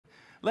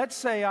Let's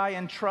say I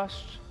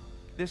entrust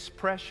this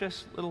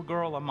precious little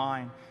girl of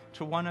mine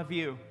to one of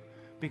you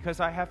because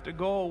I have to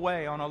go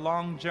away on a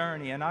long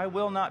journey and I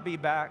will not be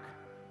back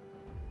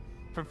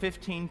for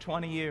 15,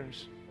 20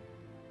 years.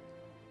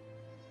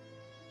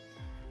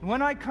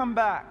 When I come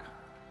back,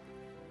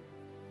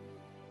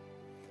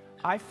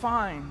 I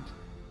find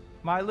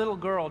my little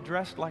girl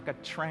dressed like a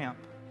tramp.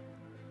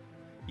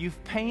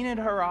 You've painted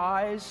her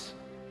eyes.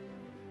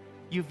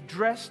 You've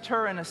dressed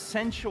her in a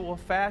sensual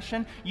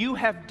fashion. You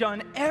have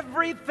done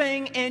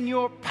everything in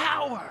your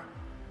power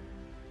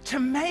to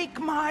make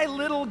my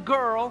little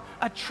girl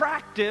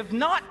attractive,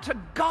 not to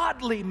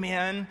godly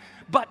men,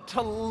 but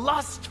to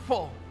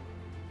lustful,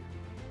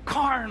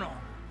 carnal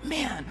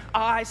men.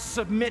 I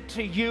submit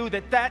to you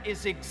that that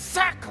is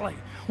exactly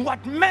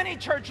what many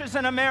churches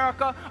in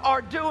America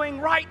are doing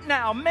right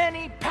now.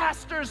 Many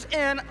pastors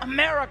in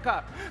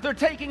America. They're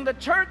taking the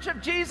Church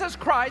of Jesus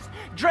Christ,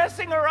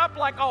 dressing her up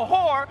like a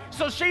whore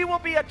so she will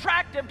be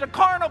attractive to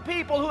carnal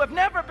people who have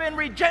never been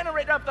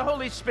regenerate of the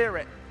Holy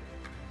Spirit.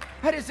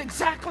 That is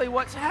exactly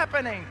what's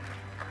happening.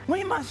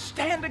 We must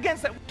stand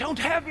against that. Don't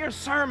have your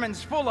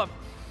sermons full of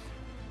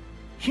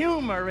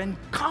humor and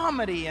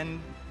comedy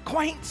and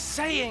quaint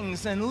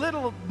sayings and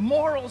little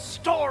moral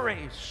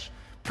stories.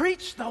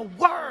 Preach the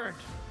Word.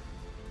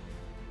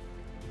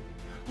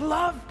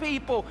 Love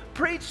people.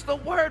 Preach the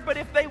Word. But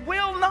if they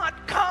will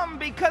not come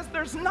because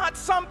there's not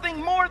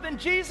something more than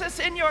Jesus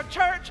in your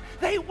church,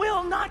 they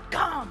will not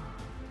come.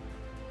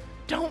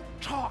 Don't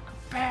talk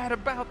bad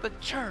about the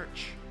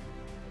church.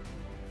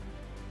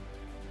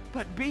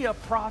 But be a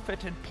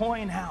prophet and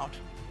point out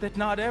that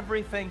not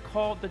everything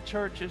called the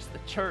church is the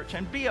church.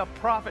 And be a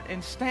prophet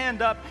and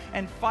stand up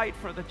and fight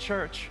for the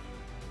church.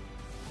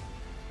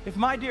 If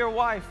my dear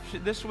wife,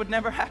 this would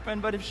never happen,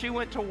 but if she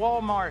went to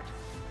Walmart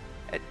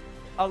at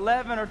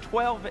 11 or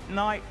 12 at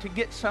night to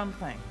get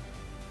something,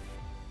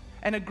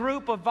 and a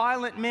group of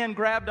violent men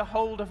grabbed a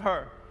hold of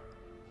her,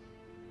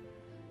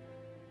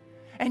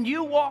 and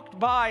you walked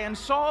by and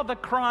saw the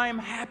crime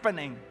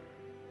happening,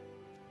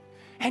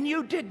 and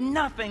you did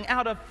nothing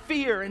out of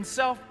fear and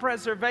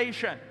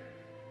self-preservation,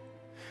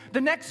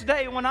 the next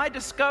day when I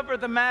discover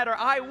the matter,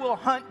 I will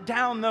hunt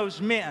down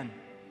those men.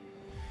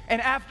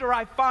 And after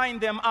I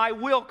find them, I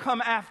will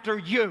come after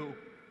you.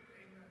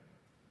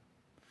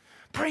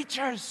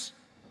 Preachers,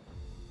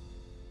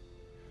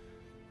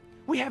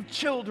 we have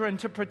children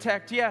to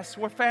protect. Yes,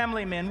 we're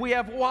family men. We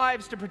have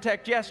wives to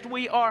protect. Yes,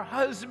 we are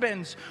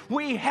husbands.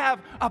 We have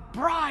a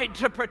bride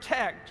to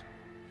protect.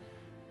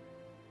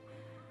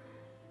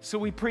 So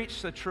we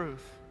preach the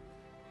truth.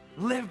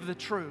 Live the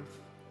truth.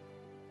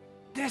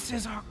 This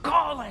is our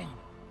calling.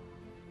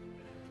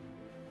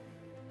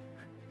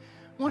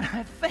 When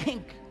I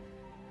think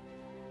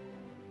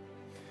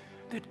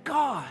that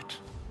God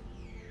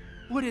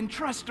would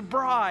entrust a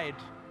bride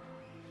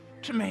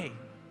to me,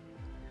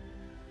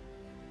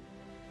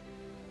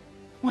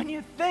 when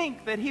you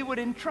think that He would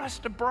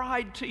entrust a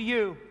bride to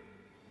you,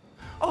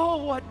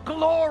 oh, what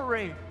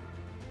glory,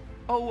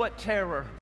 oh, what terror.